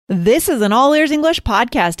This is an All Ears English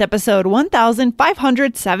podcast, episode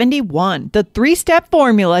 1571, the 3-step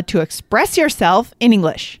formula to express yourself in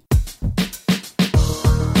English.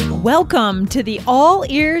 Welcome to the All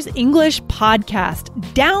Ears English podcast,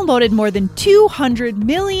 downloaded more than 200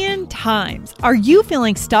 million times. Are you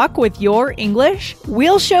feeling stuck with your English?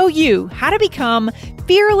 We'll show you how to become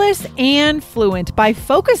fearless and fluent by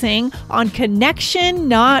focusing on connection,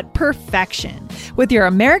 not perfection. With your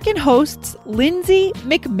American hosts, Lindsay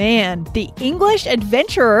McMahon, the English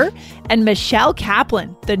adventurer, and Michelle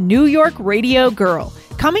Kaplan, the New York radio girl.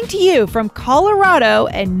 Coming to you from Colorado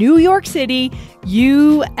and New York City,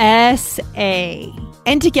 USA.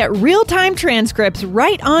 And to get real-time transcripts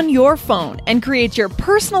right on your phone and create your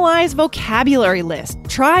personalized vocabulary list,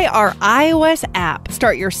 try our iOS app.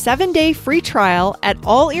 Start your 7-day free trial at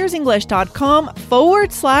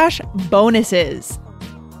allearsenglish.com/bonuses.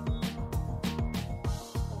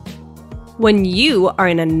 When you are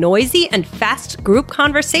in a noisy and fast group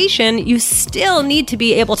conversation, you still need to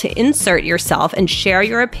be able to insert yourself and share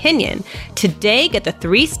your opinion. Today, get the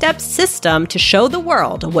 3-step system to show the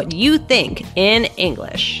world what you think in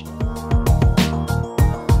English.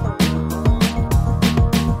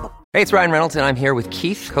 Hey, it's Ryan Reynolds, and I'm here with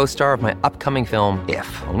Keith, co-star of my upcoming film,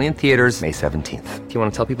 If, only in theaters May 17th. Do you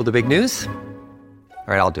want to tell people the big news?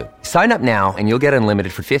 All right, I'll do it. Sign up now and you'll get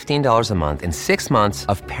unlimited for $15 a month and 6 months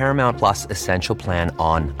of Paramount Plus Essential Plan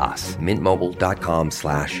on us.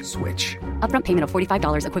 MintMobile.com/switch. Upfront payment of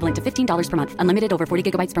 $45 equivalent to $15 per month. Unlimited over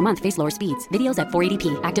 40 gigabytes per month. Face lower speeds. Videos at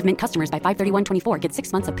 480p. Active Mint customers by 531.24 get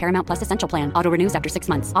 6 months of Paramount Plus Essential Plan. Auto renews after 6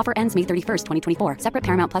 months. Offer ends May 31st, 2024. Separate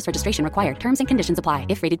Paramount Plus registration required. Terms and conditions apply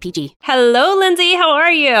if rated PG. Hello, Lindsay. How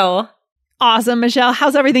are you? Awesome, Michelle.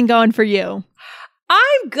 How's everything going for you?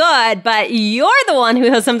 I'm good, but you're the one who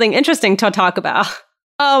has something interesting to talk about.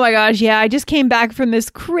 Oh my gosh, yeah. I just came back from this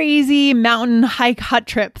crazy mountain hike hut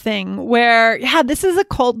trip thing where, this is the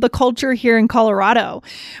culture here in Colorado.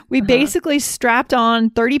 We basically strapped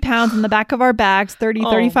on 30 pounds in the back of our bags,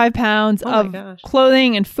 35 pounds of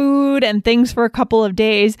clothing and food and things for a couple of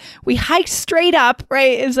days. We hiked straight up,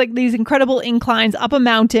 right? It was like these incredible inclines up a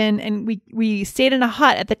mountain, and we stayed in a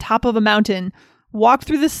hut at the top of a mountain, walked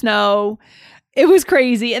through the snow. It was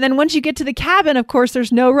crazy. And then once you get to the cabin, of course,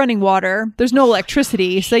 there's no running water. There's no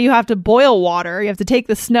electricity. So you have to boil water. You have to take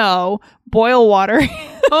the snow, boil water.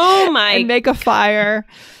 Oh my. And make a fire.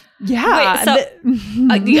 Yeah.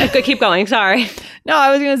 Wait, so, keep going. Sorry. No,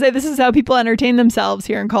 I was going to say this is how people entertain themselves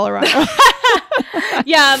here in Colorado.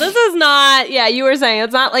 Yeah, this is not, you were saying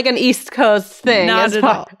it's not like an East Coast thing. Not at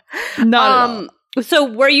all. Not at all. So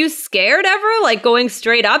were you scared ever? Like going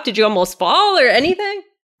straight up? Did you almost fall or anything?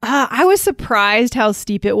 I was surprised how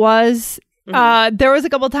steep it was. There was a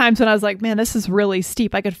couple of times when I was like, man, this is really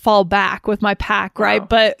steep. I could fall back with my pack, right? Wow.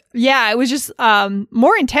 But yeah, it was just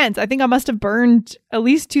more intense. I think I must have burned at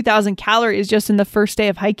least 2,000 calories just in the first day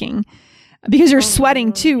of hiking because you're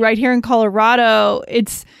sweating too. Right here in Colorado,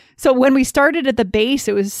 so when we started at the base,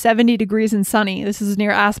 it was 70 degrees and sunny. This is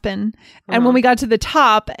near Aspen. And when we got to the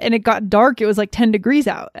top and it got dark, it was like 10 degrees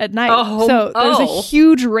out at night. So there's a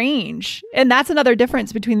huge range. And that's another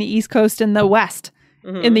difference between the East Coast and the West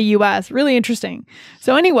in the U.S. Really interesting.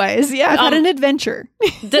 So anyways, I've had an adventure.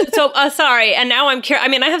 Sorry. And now I'm curious. I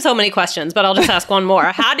mean, I have so many questions, but I'll just ask one more.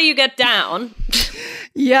 How do you get down?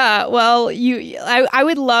 Yeah, well, I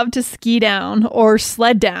would love to ski down or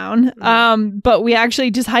sled down, but we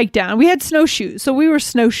actually just hiked down. We had snowshoes, so we were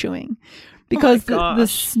snowshoeing because the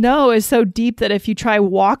snow is so deep that if you try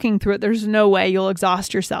walking through it, there's no way you'll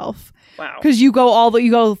exhaust yourself. Wow! Because you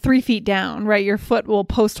go 3 feet down, right? Your foot will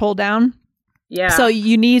post hole down. Yeah. So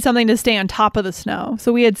you need something to stay on top of the snow.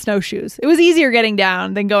 So we had snowshoes. It was easier getting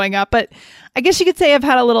down than going up, but I guess you could say I've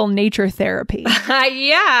had a little nature therapy.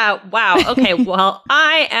 Yeah. Wow. Okay. Well,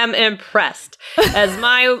 I am impressed as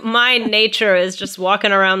my nature is just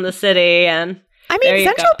walking around the city. And I mean,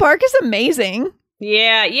 Central Park is amazing.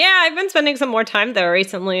 Yeah. I've been spending some more time there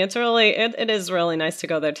recently. It's really, it is really nice to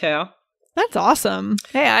go there too. That's awesome.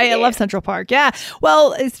 Hey, I love Central Park. Yeah.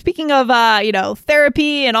 Well, speaking of,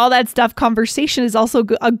 therapy and all that stuff, conversation is also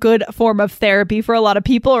a good form of therapy for a lot of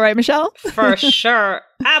people, right, Michelle? For sure.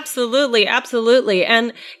 Absolutely. Absolutely.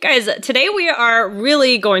 And guys, today we are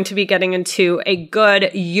really going to be getting into a good,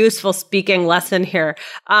 useful speaking lesson here.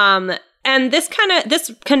 And this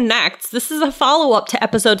connects. This is a follow-up to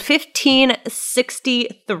episode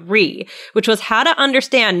 1563, which was how to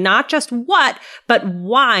understand not just what, but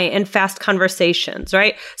why in fast conversations,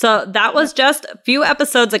 right? So that was just a few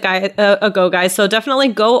episodes ago, guys. So definitely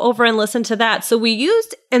go over and listen to that. So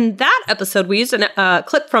in that episode, we used a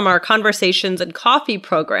clip from our Conversations and Coffee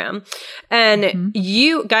program. And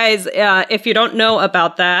you guys, if you don't know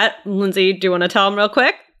about that, Lindsay, do you want to tell them real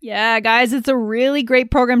quick? Yeah, guys, it's a really great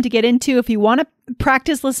program to get into if you want to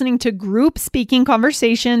practice listening to group speaking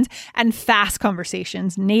conversations and fast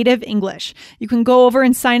conversations, native English. You can go over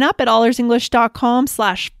and sign up at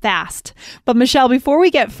allersenglish.com/fast. But Michelle, before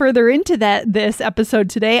we get further into this episode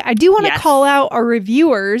today, I do want to call out our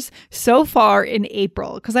reviewers so far in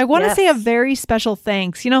April, because I want to say a very special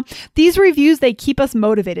thanks. You know, these reviews, they keep us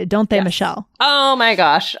motivated, don't they, Michelle? Oh my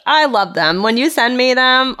gosh, I love them. When you send me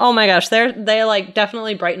them, oh my gosh, they like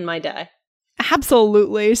definitely brighten my day.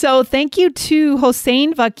 Absolutely. So thank you to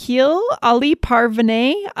Hossein Vakil, Ali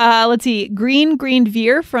Parvaneh, Green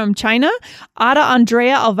Veer from China, Ada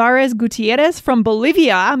Andrea Alvarez Gutierrez from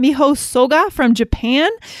Bolivia, Miho Soga from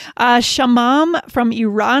Japan, Shamam from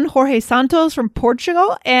Iran, Jorge Santos from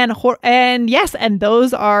Portugal, and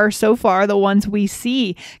those are so far the ones we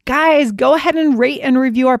see. Guys, go ahead and rate and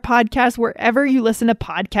review our podcast wherever you listen to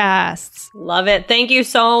podcasts. Love it. Thank you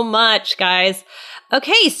so much, guys.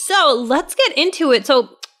 Okay, so let's get into it. So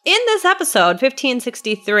in this episode,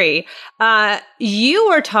 1563, you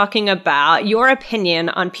were talking about your opinion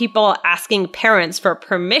on people asking parents for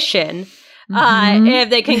permission if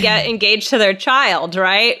they can get engaged to their child,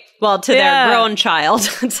 right? Well, to their grown child.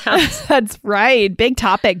 That's right. Big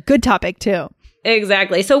topic. Good topic, too.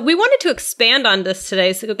 Exactly. So we wanted to expand on this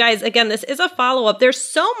today. So guys, again, this is a follow-up. There's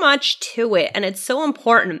so much to it and it's so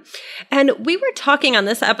important. And we were talking on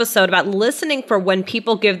this episode about listening for when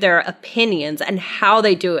people give their opinions and how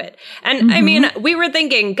they do it. And I mean, we were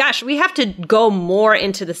thinking, gosh, we have to go more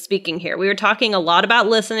into the speaking here. We were talking a lot about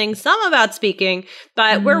listening, some about speaking,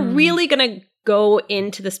 but we're really going to go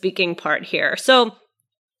into the speaking part here. So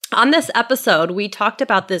on this episode, we talked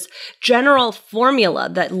about this general formula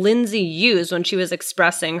that Lindsay used when she was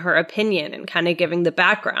expressing her opinion and kind of giving the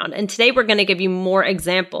background. And today we're going to give you more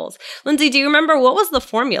examples. Lindsay, do you remember what was the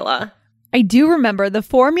formula? I do remember. The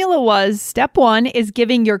formula was step 1 is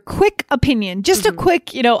giving your quick opinion, just a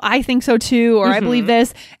quick, I think so too, or I believe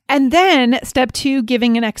this. And then step 2,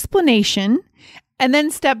 giving an explanation. And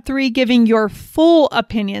then step 3, giving your full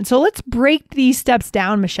opinion. So let's break these steps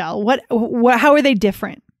down, Michelle. How are they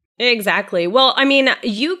different? Exactly. Well, I mean,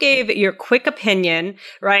 you gave your quick opinion,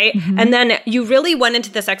 right? And then you really went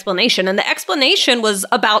into this explanation. And the explanation was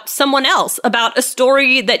about someone else, about a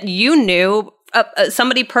story that you knew,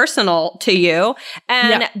 somebody personal to you.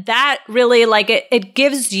 And that really, it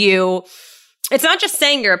gives you... It's not just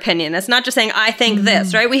saying your opinion. It's not just saying, I think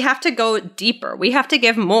this, right? We have to go deeper. We have to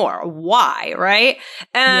give more. Why, right?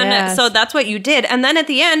 And so that's what you did. And then at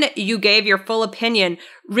the end, you gave your full opinion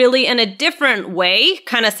really in a different way,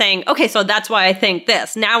 kind of saying, okay, so that's why I think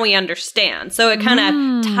this. Now we understand. So it kind of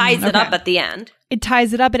ties it up at the end. It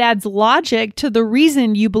ties it up. It adds logic to the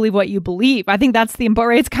reason you believe what you believe. I think that's the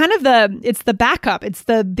important. It's kind of it's the backup. It's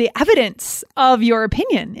the evidence of your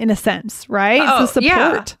opinion in a sense, right? It's the support.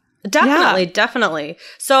 Yeah. Definitely.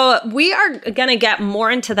 So we are going to get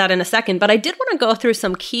more into that in a second, but I did want to go through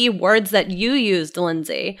some key words that you used,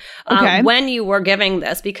 Lindsay, when you were giving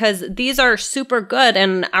this, because these are super good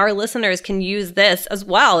and our listeners can use this as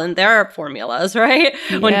well in their formulas, right?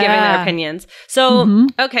 When giving their opinions. So,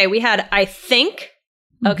 okay, we had I think,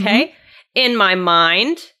 in my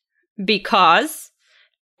mind, because...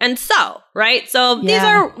 And so, right? So these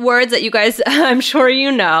are words that you guys, I'm sure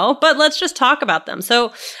you know, but let's just talk about them.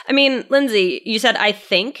 So, I mean, Lindsay, you said, I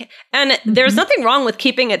think, and there's nothing wrong with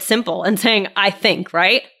keeping it simple and saying, I think,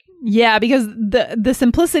 right? Yeah, because the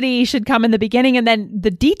simplicity should come in the beginning and then the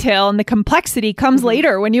detail and the complexity comes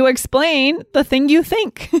later when you explain the thing you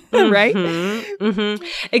think, right?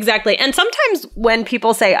 Exactly. And sometimes when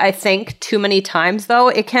people say, I think too many times, though,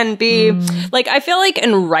 it can be I feel like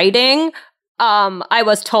in writing, I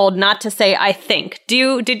was told not to say I think.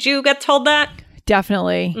 Did you get told that?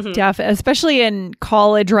 Definitely. Especially in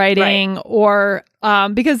college writing or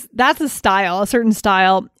because that's a certain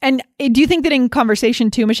style. And do you think that in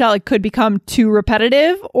conversation too, Michelle, it could become too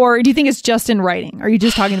repetitive? Or do you think it's just in writing? Are you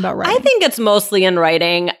just talking about writing? I think it's mostly in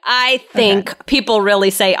writing. I think people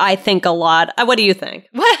really say I think a lot. What do you think?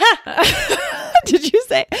 Did you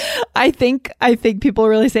say I think people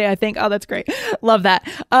really say I think? Oh, that's great. Love that.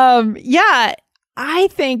 Yeah, I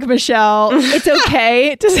think, Michelle, it's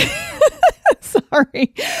okay to say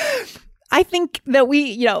sorry. I think that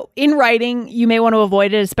in writing, you may want to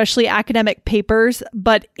avoid it, especially academic papers,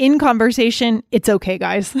 but in conversation, it's okay,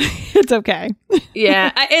 guys. It's okay.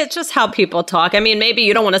 Yeah, it's just how people talk. I mean, maybe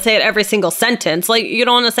you don't want to say it every single sentence. Like, you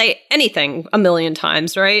don't want to say anything a million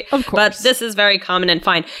times, right? Of course. But this is very common and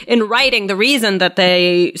fine. In writing, the reason that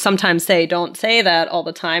they sometimes say don't say that all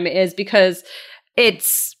the time is because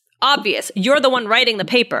it's obvious. You're the one writing the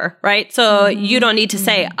paper, right? So you don't need to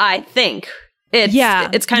say, I think.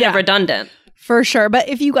 It's kind of redundant. For sure. But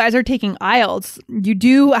if you guys are taking IELTS, you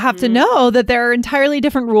do have to know that there are entirely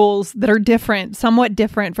different rules that are different, somewhat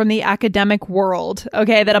different from the academic world,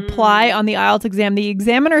 okay, that apply on the IELTS exam. The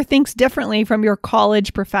examiner thinks differently from your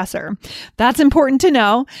college professor. That's important to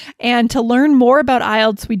know. And to learn more about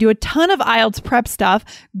IELTS, we do a ton of IELTS prep stuff.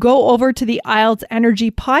 Go over to the IELTS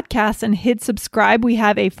Energy podcast and hit subscribe. We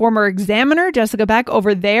have a former examiner, Jessica Beck,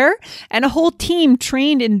 over there, and a whole team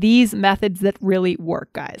trained in these methods that really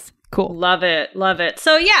work, guys. Cool. Love it. Love it.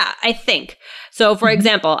 So yeah, I think. So for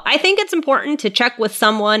example, I think it's important to check with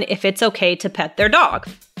someone if it's okay to pet their dog.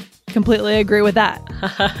 Completely agree with that.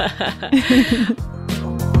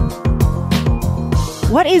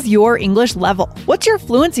 What is your English level? What's your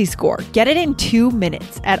fluency score? Get it in 2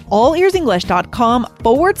 minutes at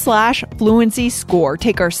allearsenglish.com/fluency score.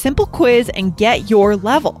 Take our simple quiz and get your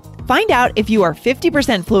level. Find out if you are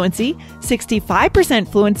 50% fluency, 65%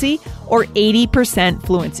 fluency, or 80%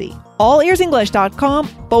 fluency.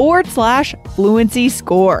 allearsenglish.com/fluency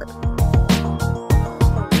score.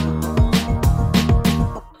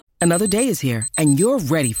 Another day is here, and you're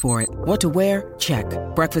ready for it. What to wear? Check.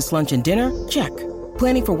 Breakfast, lunch, and dinner? Check.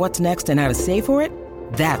 Planning for what's next and how to save for it?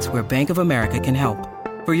 That's where Bank of America can help.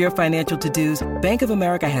 For your financial to-dos, Bank of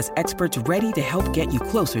America has experts ready to help get you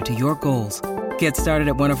closer to your goals. Get started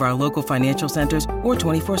at one of our local financial centers or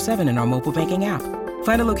 24/7 in our mobile banking app.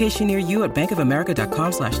 Find a location near you at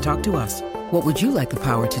bankofamerica.com/talktous. What would you like the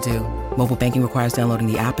power to do? Mobile banking requires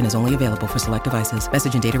downloading the app and is only available for select devices.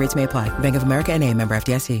 Message and data rates may apply. Bank of America NA, member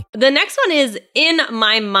FDIC. The next one is in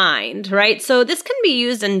my mind, right? So this can be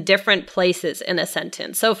used in different places in a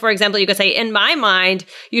sentence. So for example, you could say, in my mind,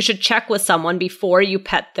 you should check with someone before you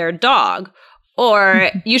pet their dog. Or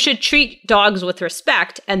you should treat dogs with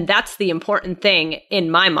respect, and that's the important thing in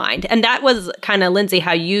my mind. And that was kind of, Lindsay,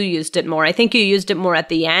 how you used it more. I think you used it more at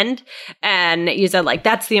the end, and you said, like,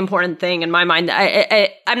 that's the important thing in my mind.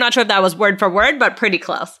 I'm not sure if that was word for word, but pretty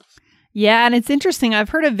close. Yeah, and it's interesting. I've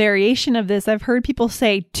heard a variation of this. I've heard people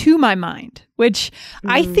say, to my mind, which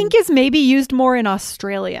I think is maybe used more in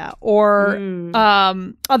Australia or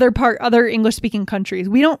other English-speaking countries.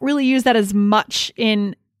 We don't really use that as much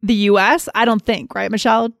in the US, I don't think, right,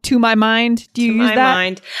 Michelle? To my mind. Do you use that? To my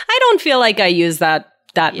mind. I don't feel like I use that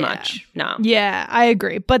much. No. Yeah, I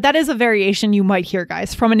agree. But that is a variation you might hear,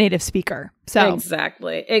 guys, from a native speaker. So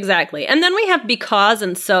Exactly. And then we have because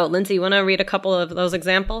and so. Lindsay, you want to read a couple of those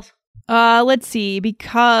examples? Let's see.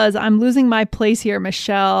 Because I'm losing my place here,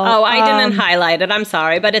 Michelle. Oh, I didn't highlight it. I'm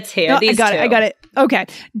sorry, but it's here. No, I got it. Okay.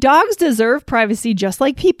 Dogs deserve privacy just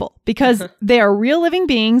like people because they are real living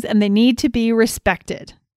beings and they need to be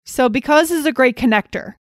respected. So because is a great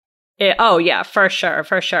connector. Yeah, for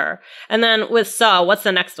sure. And then with so, what's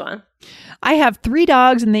the next one? I have 3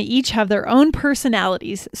 dogs and they each have their own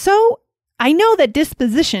personalities. So I know that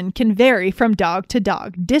disposition can vary from dog to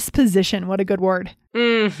dog. Disposition, what a good word.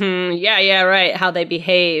 Yeah, right. How they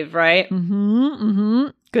behave, right?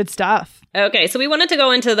 Good stuff. Okay, so we wanted to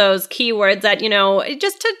go into those keywords that,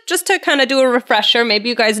 just to kind of do a refresher. Maybe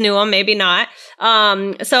you guys knew them, maybe not.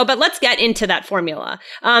 But let's get into that formula.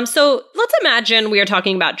 So let's imagine we are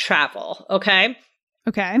talking about travel, okay?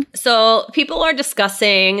 Okay. So people are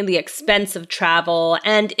discussing the expense of travel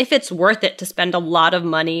and if it's worth it to spend a lot of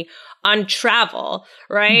money on travel,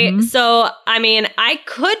 right? So, I mean, I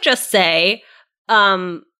could just say,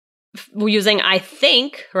 using I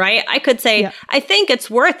think, right? I could say, I think it's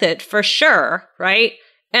worth it for sure, right?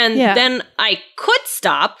 And then I could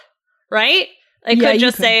stop, right? I could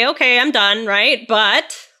just say, okay, I'm done, right?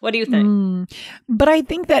 But what do you think? But I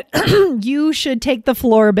think that you should take the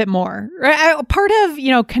floor a bit more, right? Part of,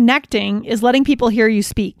 connecting is letting people hear you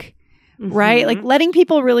speak. Right? Like letting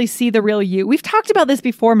people really see the real you. We've talked about this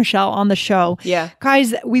before, Michelle, on the show. Yeah.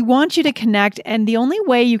 Guys, we want you to connect. And the only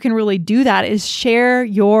way you can really do that is share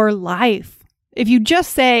your life. If you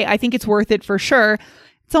just say, I think it's worth it for sure,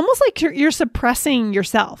 it's almost like you're suppressing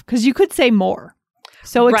yourself because you could say more.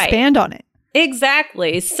 So expand on it.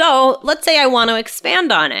 Exactly. So let's say I want to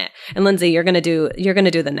expand on it. And Lindsay, you're going to do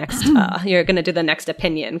the next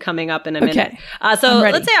opinion coming up in a minute. So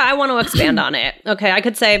let's say I want to expand on it. Okay. I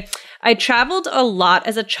could say, I traveled a lot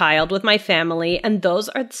as a child with my family, and those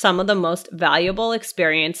are some of the most valuable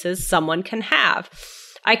experiences someone can have.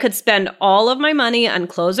 I could spend all of my money on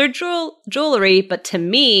clothes or jewelry, but to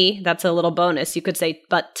me, that's a little bonus. You could say,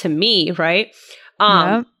 but to me, right?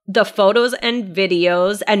 The photos and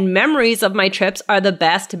videos and memories of my trips are the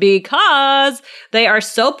best because they are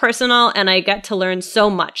so personal and I get to learn so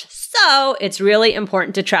much. So it's really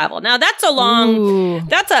important to travel. Now that's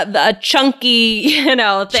that's a chunky,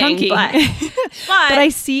 thing. But I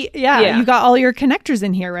see, you got all your connectors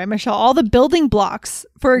in here, right, Michelle? All the building blocks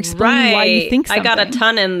for explaining why you think something. I got a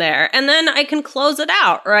ton in there. And then I can close it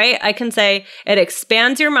out, right? I can say it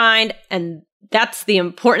expands your mind, and that's the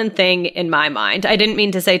important thing in my mind. I didn't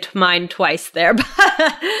mean to say mine twice there, but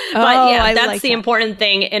that's the important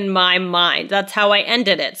thing in my mind. That's how I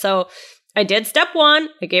ended it. So I did step one.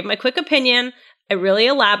 I gave my quick opinion. I really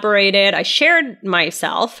elaborated. I shared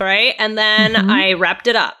myself, right? And then I wrapped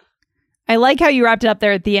it up. I like how you wrapped it up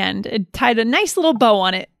there at the end. It tied a nice little bow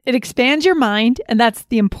on it. It expands your mind, and that's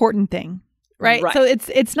the important thing. Right. So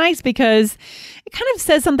it's nice because it kind of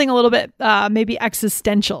says something a little bit maybe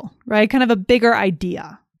existential, right? Kind of a bigger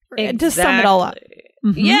idea. Exactly. To sum it all up.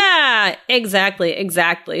 Yeah,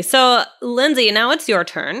 exactly. So Lindsay, now it's your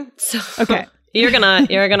turn. So okay. You're gonna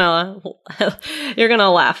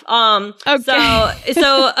laugh. Okay.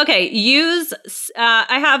 So okay. Use.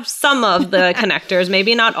 I have some of the connectors,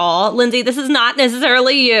 maybe not all. Lindsay, this is not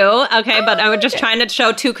necessarily you. Okay, but I was just trying to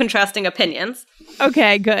show two contrasting opinions.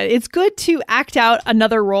 Okay, good. It's good to act out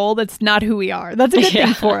another role that's not who we are. That's a good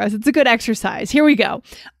thing for us. It's a good exercise. Here we go.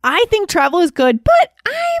 I think travel is good, but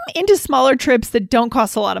I'm into smaller trips that don't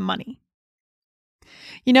cost a lot of money.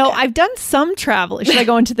 I've done some travel. Should I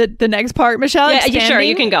go into the next part, Michelle? Yeah, sure.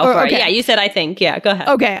 You can go for it. Yeah, you said I think. Yeah, go ahead.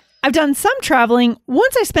 Okay. I've done some traveling.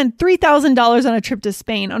 Once I spent $3,000 on a trip to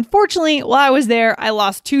Spain. Unfortunately, while I was there, I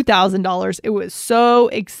lost $2,000. It was so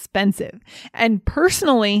expensive. And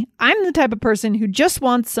personally, I'm the type of person who just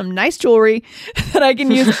wants some nice jewelry that I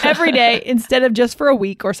can use every day instead of just for a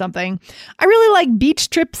week or something. I really like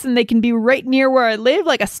beach trips, and they can be right near where I live,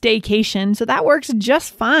 like a staycation. So that works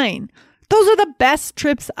just fine. Those are the best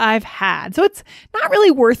trips I've had. So it's not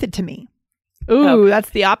really worth it to me. Ooh,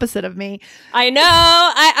 that's the opposite of me. I know.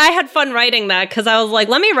 I had fun writing that because I was like,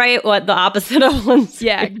 let me write what the opposite of Lindsay.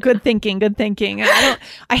 Yeah, good thinking. I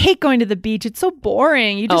hate going to the beach. It's so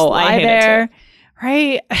boring. You just lie there.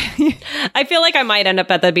 Right? I feel like I might end up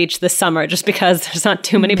at the beach this summer just because there's not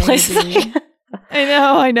too many places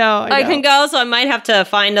I know. I can go, so I might have to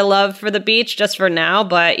find a love for the beach just for now.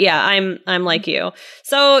 But yeah, I'm like you.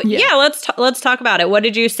 So yeah, let's talk about it. What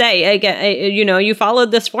did you say? Again, you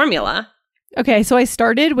followed this formula. Okay, so I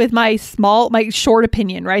started with my short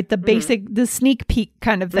opinion, right? The basic, the sneak peek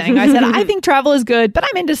kind of thing. I said, I think travel is good, but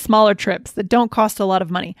I'm into smaller trips that don't cost a lot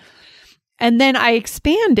of money. And then I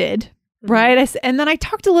expanded, right? And then I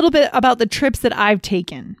talked a little bit about the trips that I've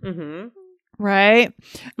taken, right?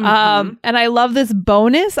 And I love this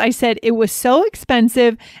bonus. I said it was so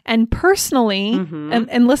expensive, and personally,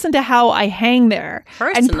 and listen to how I hang there.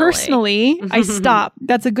 Personally, I stop.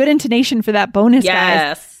 That's a good intonation for that bonus,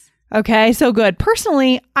 guys. Okay, so good.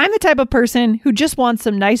 Personally, I'm the type of person who just wants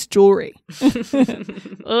some nice jewelry.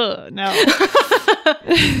 Ugh, no.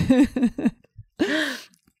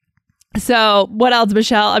 So what else,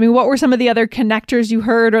 Michelle? I mean, what were some of the other connectors you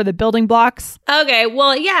heard or the building blocks? Okay,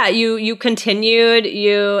 well, yeah, you continued,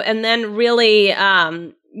 and then really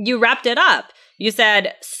you wrapped it up. You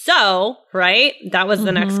said, so, right? That was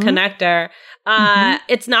the next connector.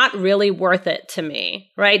 It's not really worth it to me,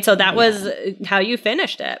 right? So that was how you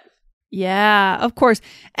finished it. Yeah, of course.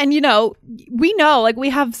 And, we know, like we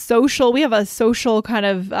have a social kind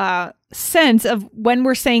of sense of when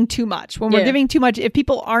we're saying too much, when we're giving too much, if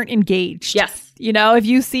people aren't engaged. Yes. If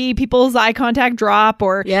you see people's eye contact drop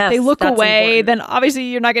or they look away, important. Then obviously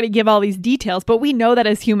you're not going to give all these details, but we know that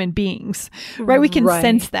as human beings, right? We can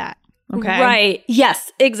sense that. Okay. Right.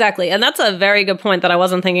 Yes, exactly. And that's a very good point that I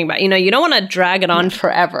wasn't thinking about. You don't want to drag it on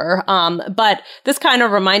forever. But this kind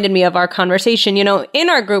of reminded me of our conversation. In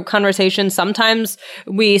our group conversation, sometimes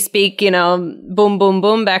we speak, boom, boom,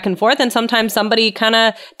 boom, back and forth. And sometimes somebody kind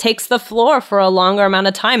of takes the floor for a longer amount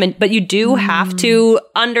of time. But you do have to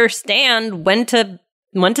understand when to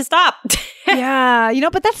stop. Yeah.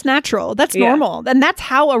 But that's natural. That's normal. And that's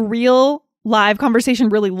how a real live conversation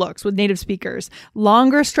really looks with native speakers.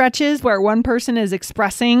 Longer stretches where one person is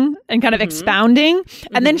expressing and kind of expounding,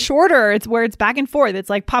 and then shorter, it's where it's back and forth. It's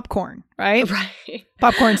like popcorn, right? Right.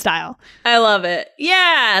 Popcorn style. I love it.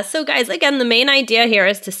 Yeah. So guys, again, the main idea here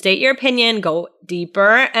is to state your opinion, go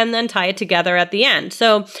deeper, and then tie it together at the end.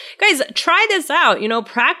 So guys, try this out.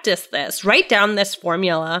 Practice this. Write down this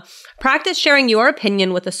formula. Practice sharing your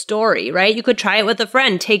opinion with a story, right? You could try it with a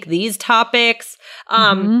friend. Take these topics.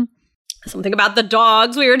 Something about the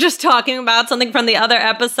dogs we were just talking about, something from the other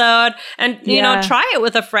episode, and, try it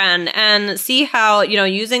with a friend and see how,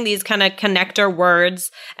 using these kind of connector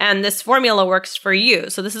words and this formula works for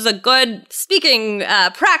you. So this is a good speaking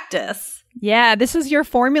practice. Yeah, this is your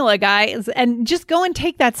formula, guys. And just go and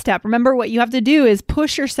take that step. Remember, what you have to do is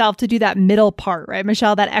push yourself to do that middle part, right,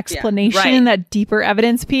 Michelle? That explanation, that deeper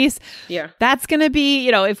evidence piece. Yeah. That's going to be,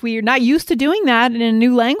 if we're not used to doing that in a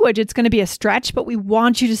new language, it's going to be a stretch, but we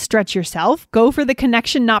want you to stretch yourself. Go for the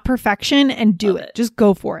connection, not perfection, and do it. Just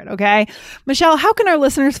go for it, okay? Michelle, how can our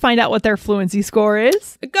listeners find out what their fluency score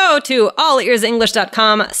is? Go to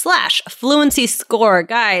allearsenglish.com/fluency score.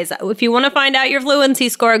 Guys, if you want to find out your fluency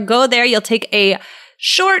score, go there. You'll take a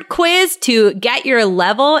short quiz to get your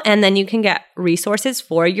level, and then you can get resources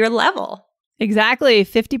for your level. Exactly.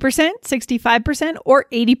 50%, 65%, or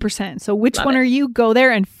 80%. So which one are you? Go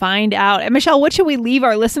there and find out. And Michelle, what should we leave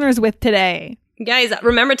our listeners with today? Guys,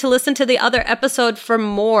 remember to listen to the other episode for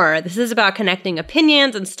more. This is about connecting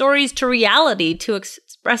opinions and stories to reality to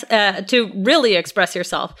really express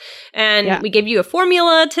yourself. And we gave you a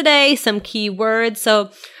formula today, some key words.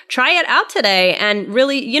 So try it out today and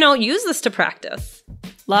really, use this to practice.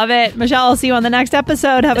 Love it. Michelle, I'll see you on the next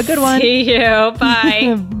episode. Have a good one. See you.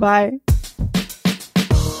 Bye. Bye.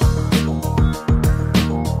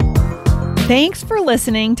 Thanks for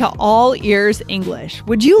listening to All Ears English.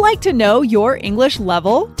 Would you like to know your English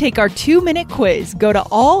level? Take our 2-minute quiz. Go to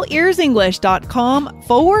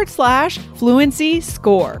allearsenglish.com/fluency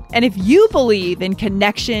score. And if you believe in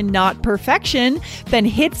connection, not perfection, then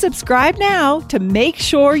hit subscribe now to make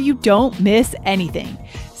sure you don't miss anything.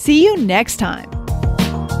 See you next time.